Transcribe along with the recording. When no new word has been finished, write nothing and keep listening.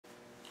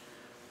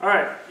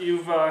Alright,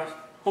 you've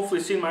hopefully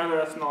seen my other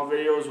ethanol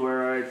videos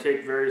where I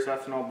take various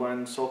ethanol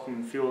blends, soak them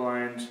in fuel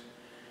lines,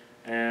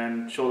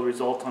 and show the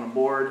result on a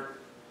board.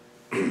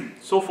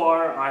 So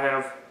far, I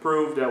have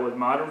proved that with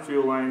modern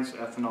fuel lines,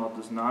 ethanol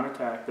does not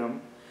attack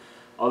them.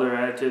 Other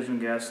additives in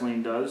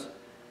gasoline does.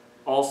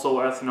 Also,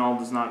 ethanol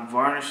does not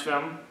varnish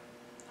them,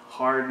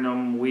 harden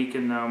them,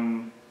 weaken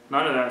them,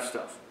 none of that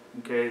stuff.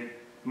 Okay,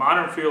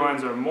 modern fuel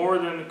lines are more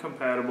than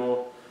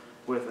compatible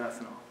with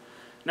ethanol.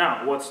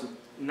 Now, what's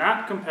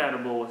not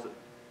compatible with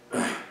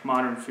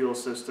modern fuel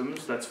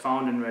systems that's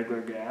found in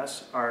regular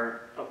gas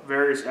are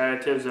various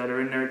additives that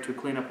are in there to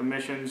clean up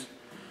emissions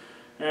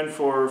and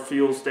for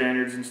fuel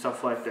standards and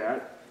stuff like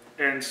that.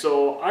 And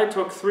so I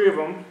took 3 of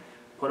them,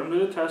 put them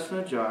to the test in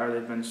a jar.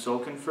 They've been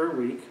soaking for a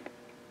week.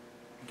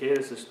 Okay,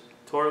 this is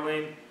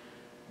toluene,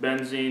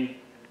 benzene,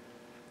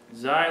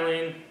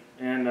 xylene,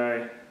 and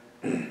I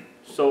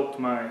soaked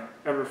my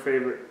ever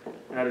favorite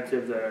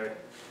additive that I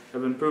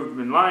have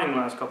been lying the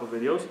last couple of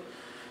videos.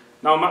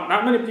 Now,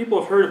 not many people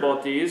have heard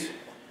about these.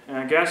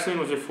 Gasoline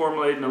was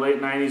reformulated in the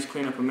late 90s,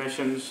 clean up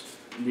emissions.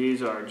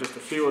 These are just a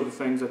few of the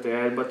things that they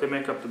add, but they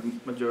make up the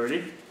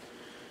majority.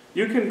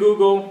 You can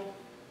Google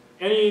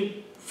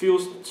any fuel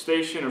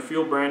station or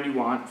fuel brand you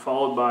want,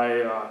 followed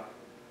by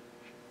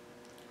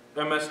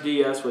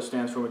MSDS, which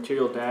stands for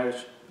Material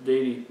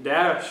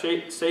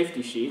Data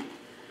Safety Sheet.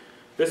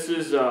 This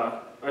is,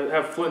 I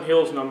have Flint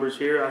Hills numbers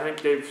here. I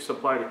think they've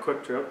supplied a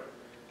quick trip.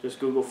 Just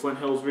Google Flint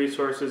Hills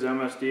Resources,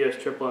 MSDS,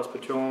 SSS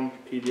Petroleum,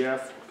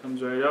 PDF,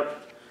 comes right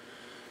up.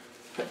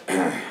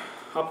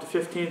 Up to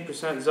 15%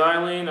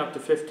 xylene, up to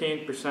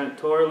 15%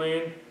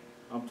 toluene,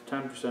 up to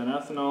 10%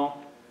 ethanol,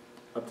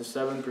 up to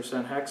 7%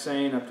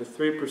 hexane, up to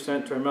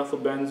 3%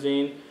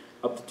 trimethylbenzene,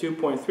 up to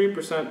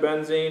 2.3%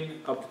 benzene,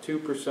 up to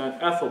 2%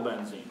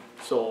 ethylbenzene.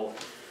 So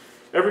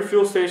every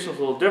fuel station is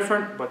a little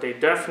different, but they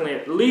definitely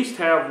at least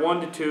have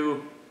 1 to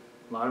 2,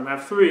 a lot of them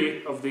have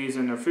 3 of these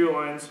in their fuel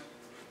lines.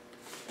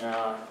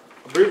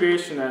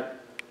 Abbreviation that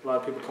a lot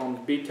of people call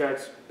them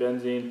BTEX,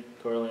 benzene,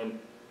 toluene,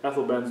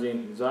 ethylbenzene,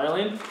 and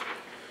xylene.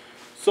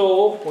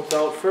 So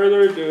without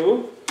further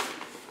ado,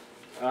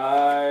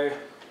 I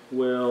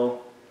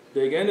will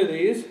dig into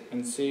these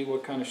and see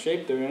what kind of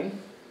shape they're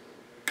in.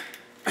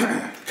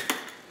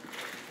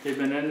 They've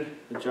been in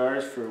the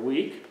jars for a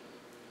week.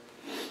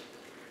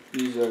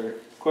 These are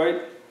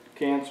quite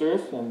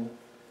cancerous, and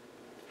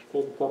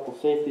take a couple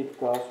safety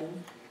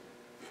precautions.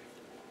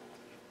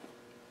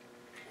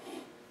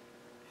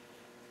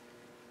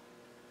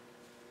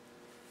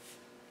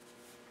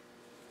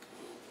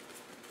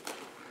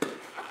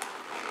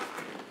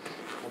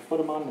 I'll put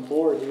them on the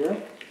board here,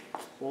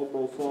 side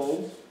by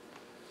side.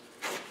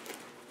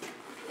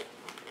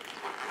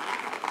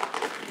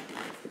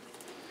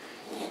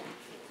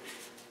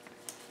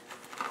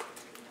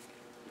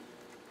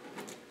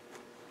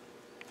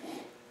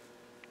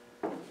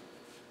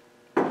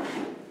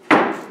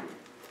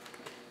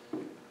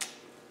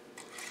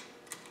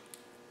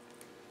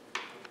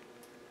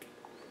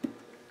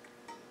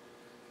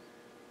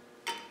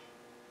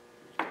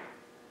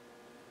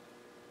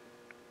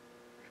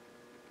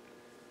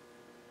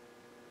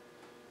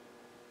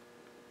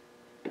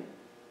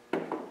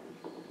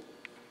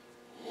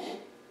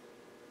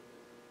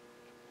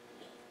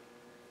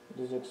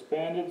 It is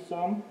expanded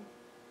some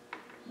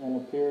and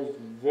appears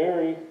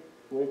very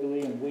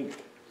wiggly and weak.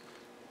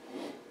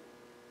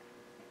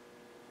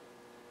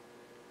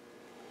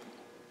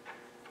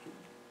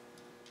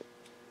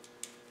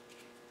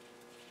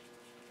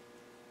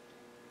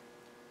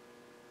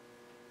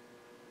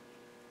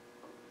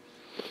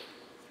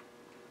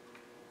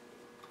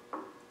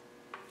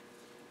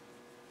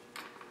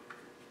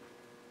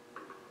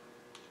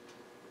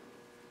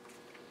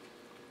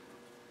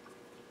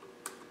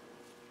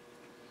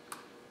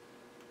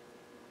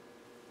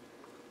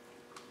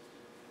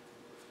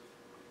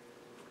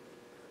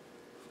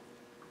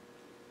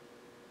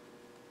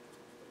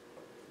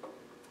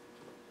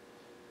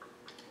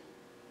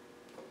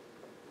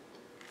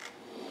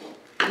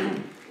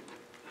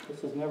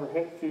 This has never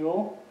hit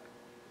fuel.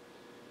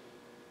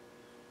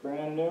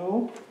 Brand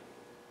new.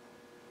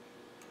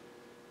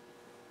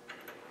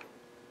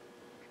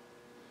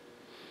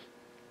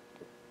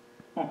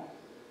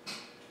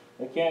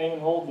 They can't even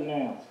hold the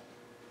nail.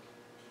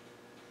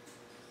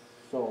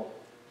 So,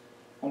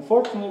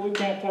 unfortunately, we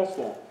can't test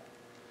that.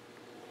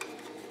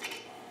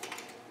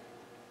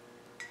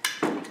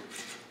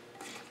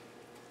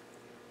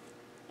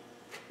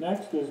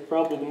 Next is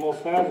probably the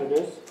most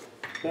hazardous,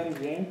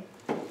 benzene.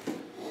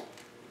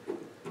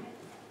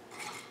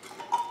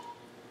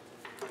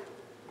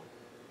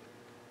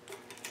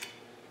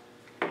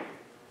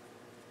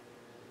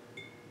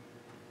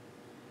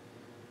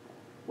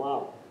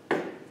 Wow.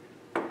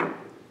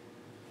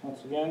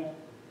 Once again,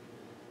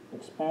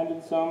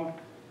 expanded some.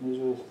 These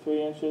are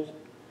 3 inches.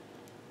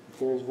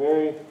 There's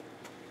very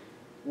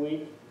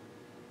weak.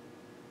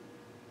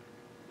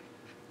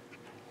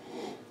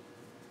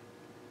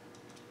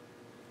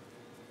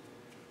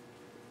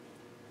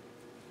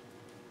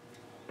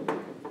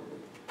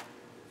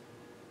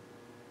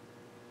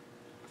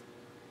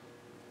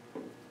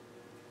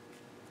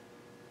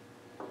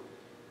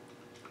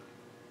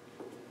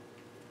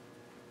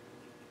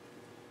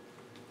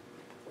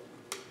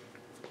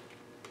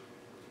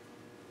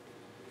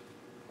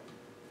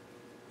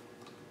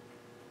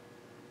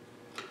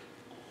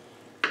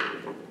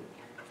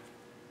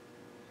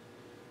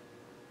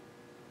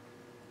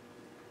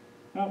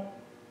 Nope.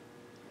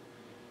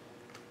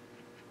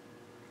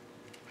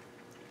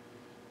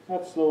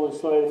 That's slowly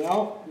sliding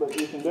out, but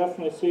you can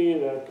definitely see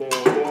that they're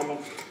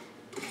damaged.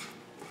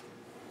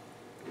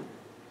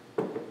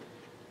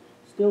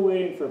 Still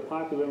waiting for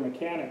Popular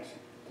Mechanics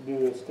to do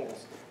this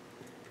test.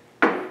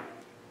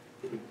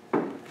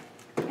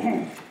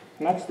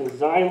 Next is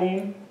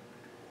xylene.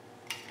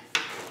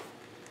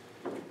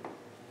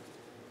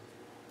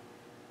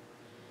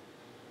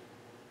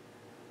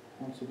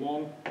 Once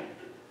again,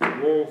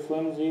 very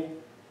flimsy.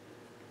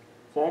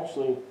 It's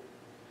actually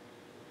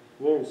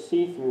very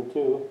see-through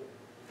too.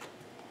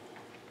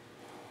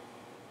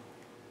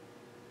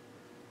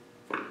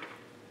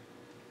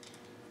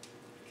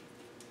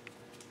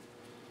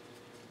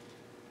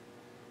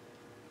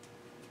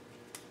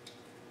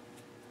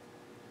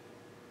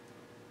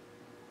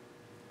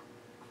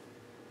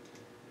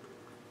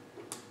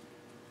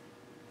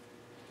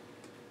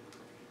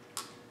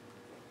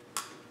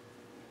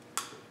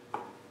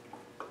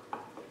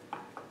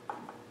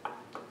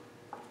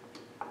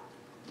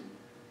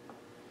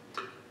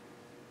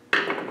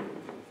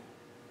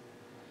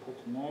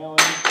 Put the nail in.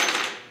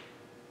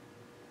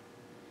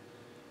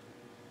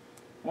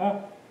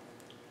 Yeah,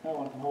 that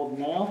one can hold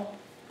the nail.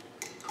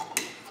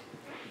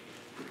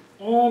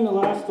 And the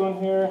last one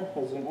here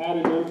is an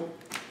additive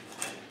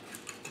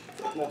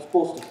that's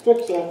supposed to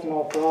fix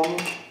ethanol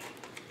problems,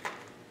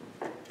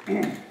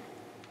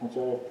 which I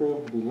have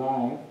proved to be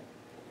lying.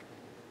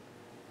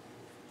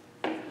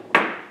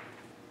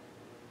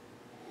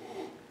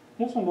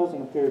 This one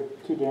doesn't appear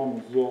too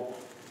damaged yet.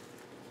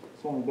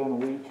 It's only been a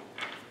week.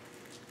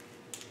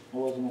 I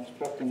wasn't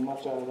expecting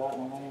much out of that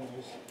one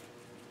anyways.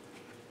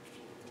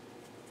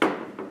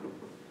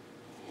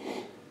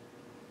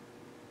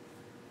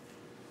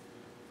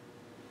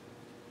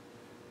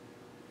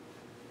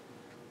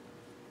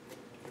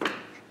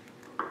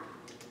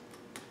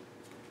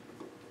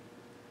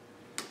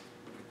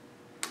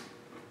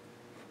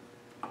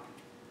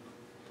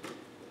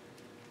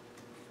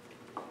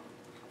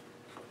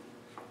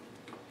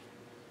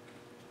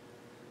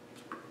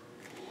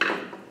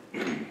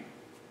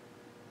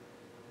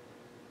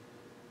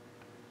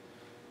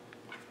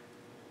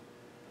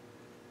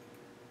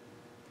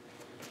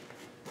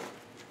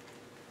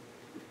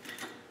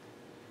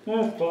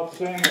 Yeah, it's about the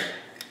same as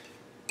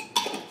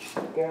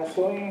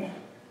gasoline.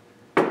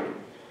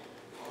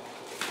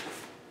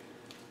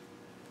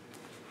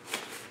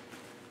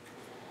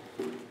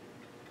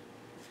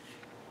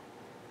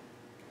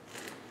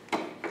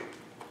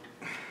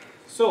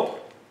 So,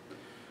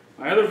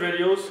 my other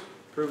videos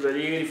prove that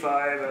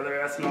E85, other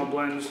ethanol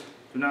blends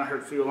do not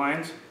hurt fuel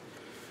lines.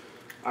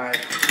 I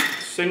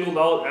singled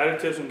out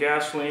additives and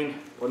gasoline,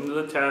 put them to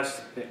the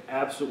test. They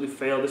absolutely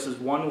failed. This is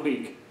 1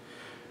 week.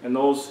 And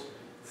those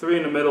 3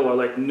 in the middle are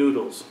like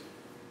noodles,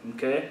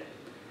 okay?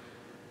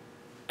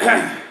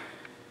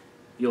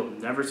 You'll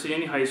never see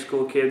any high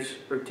school kids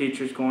or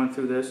teachers going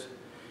through this.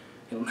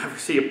 You'll never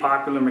see a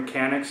Popular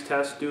Mechanics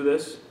test do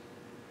this,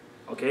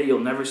 okay? You'll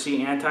never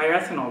see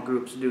anti-ethanol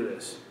groups do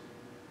this.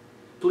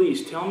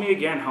 Please tell me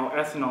again how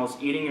ethanol is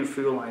eating your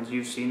fuel lines.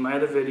 You've seen my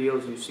other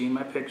videos, you've seen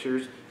my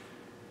pictures.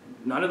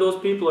 None of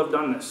those people have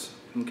done this,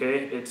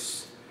 okay?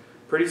 It's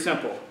pretty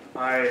simple.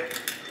 I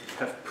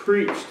have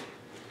preached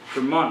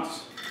for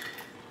months.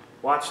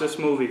 Watch this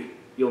movie.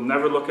 You'll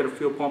never look at a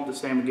fuel pump the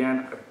same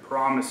again. I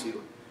promise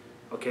you.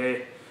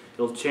 Okay?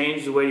 It'll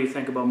change the way you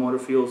think about motor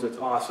fuels. It's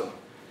awesome.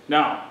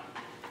 Now,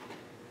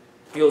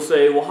 you'll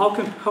say, well, how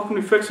can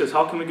we fix this?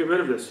 How can we get rid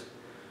of this?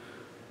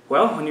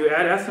 Well, when you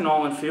add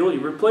ethanol in fuel,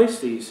 you replace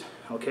these.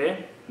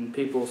 Okay? And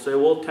people will say,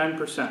 well,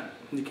 10%.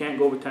 You can't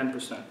go over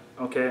 10%.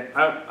 Okay?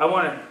 I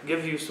want to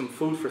give you some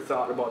food for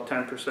thought about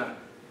 10%.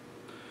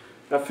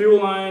 That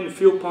fuel line, the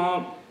fuel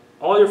pump,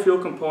 all your fuel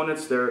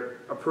components, they're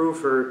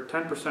approved for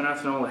 10%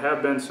 ethanol. They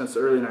have been since the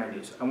early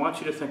 90s. I want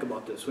you to think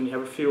about this. When you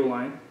have a fuel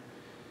line,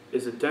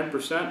 is it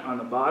 10% on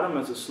the bottom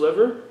as a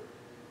sliver?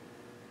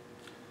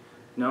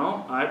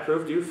 No, I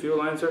proved you fuel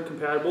lines are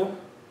compatible.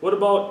 What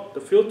about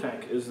the fuel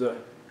tank? Is the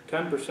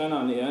 10%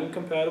 on the end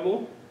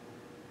compatible?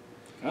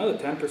 No, the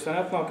 10%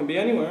 ethanol can be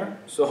anywhere.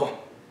 So,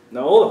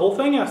 no, the whole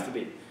thing has to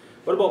be.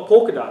 What about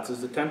polka dots? Is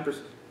the 10%?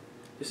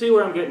 You see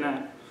where I'm getting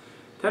at?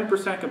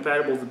 10%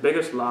 compatible is the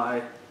biggest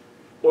lie.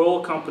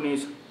 Oil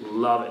companies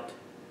love it.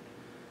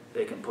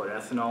 They can put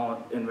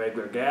ethanol in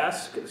regular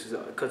gas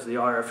because the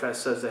RFS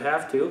says they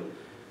have to.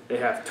 They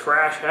have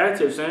trash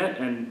additives in it,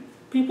 and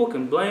people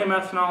can blame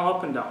ethanol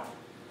up and down.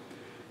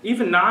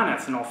 Even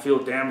non-ethanol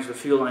fuel damaged the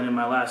fuel line in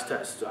my last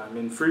test. I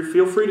mean,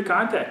 feel free to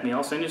contact me.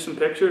 I'll send you some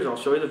pictures. I'll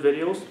show you the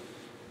videos.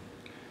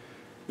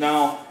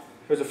 Now,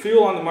 there's a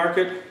fuel on the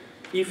market,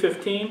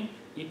 E15,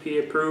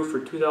 EPA approved for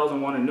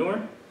 2001 and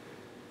newer.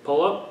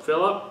 Pull up,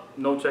 fill up,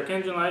 no check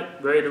engine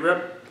light, ready to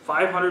rip.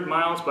 500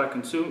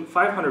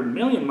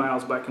 million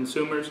miles by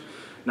consumers,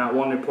 not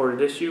one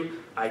reported issue.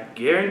 I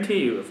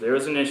guarantee you, if there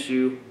was an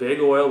issue, big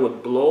oil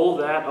would blow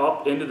that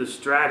up into the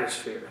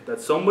stratosphere,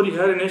 that somebody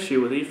had an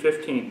issue with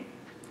E15.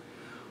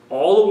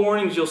 All the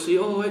warnings you'll see,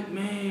 oh, it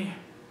may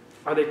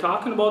Are they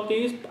talking about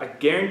these? I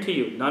guarantee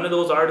you, none of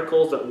those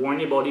articles that warn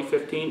you about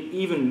E15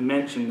 even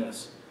mention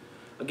this.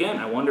 Again,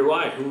 I wonder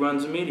why. Who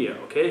runs the media?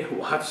 Okay,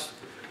 watch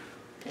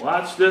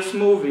this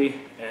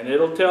movie and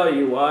it'll tell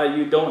you why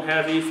you don't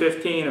have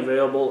E15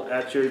 available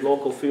at your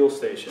local fuel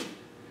station.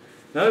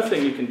 Another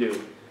thing you can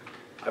do,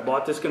 I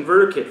bought this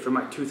converter kit for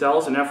my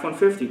 2000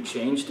 F-150,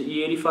 changed to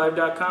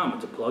E85.com.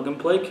 It's a plug and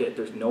play kit.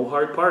 There's no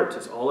hard parts,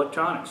 it's all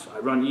electronics. I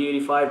run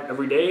E85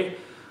 every day.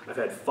 I've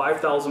had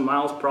 5,000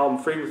 miles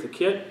problem free with the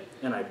kit,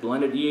 and I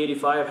blended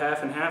E85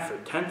 half and half for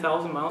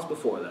 10,000 miles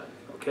before that,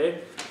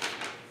 okay?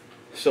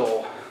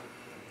 So,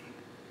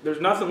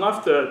 there's nothing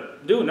left to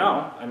do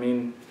now. I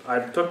mean, I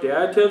took the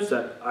additives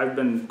that I've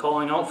been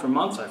calling out for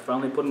months. I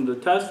finally put them to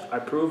the test. I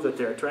proved that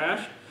they're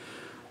trash.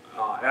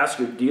 Ask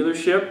your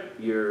dealership,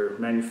 your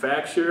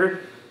manufacturer,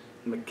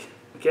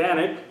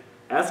 mechanic.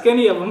 Ask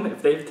any of them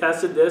if they've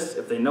tested this,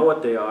 if they know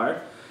what they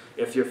are,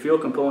 if your fuel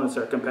components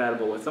are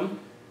compatible with them.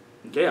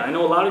 Okay, I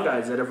know a lot of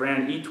guys that have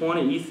ran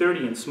E20,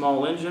 E30 in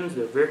small engines,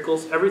 their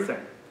vehicles, everything.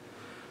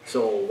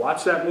 So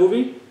watch that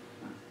movie.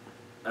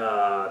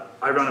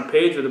 I run a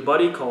page with a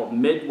buddy called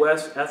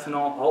Midwest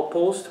Ethanol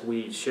Outpost.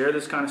 We share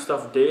this kind of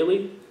stuff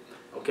daily.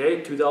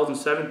 Okay,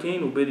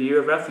 2017 will be the year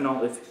of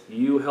ethanol if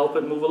you help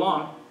it move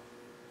along.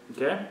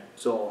 Okay,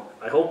 so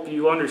I hope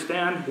you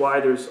understand why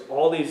there's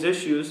all these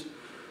issues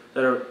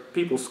that are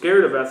people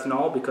scared of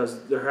ethanol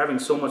because they're having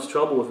so much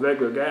trouble with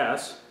regular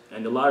gas.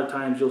 And a lot of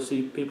times you'll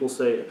see people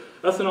say,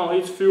 ethanol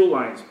eats fuel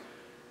lines.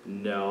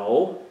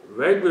 No,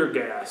 regular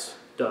gas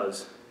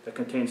does. That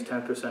contains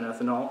 10%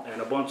 ethanol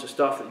and a bunch of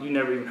stuff that you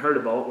never even heard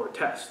about or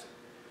test.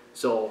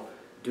 So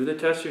do the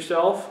test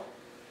yourself.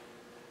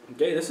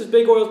 Okay, this is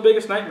Big Oil's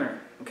biggest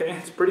nightmare. Okay,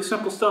 it's pretty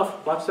simple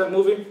stuff. Watch that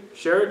movie,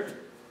 share it.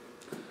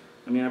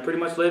 I mean, I pretty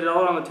much laid it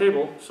all on the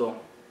table, so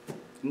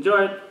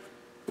enjoy it.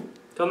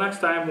 Till next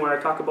time, where I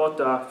talk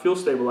about fuel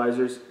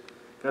stabilizers.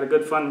 Got a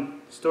good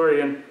fun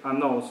story on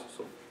those.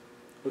 So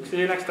we'll see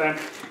you next time.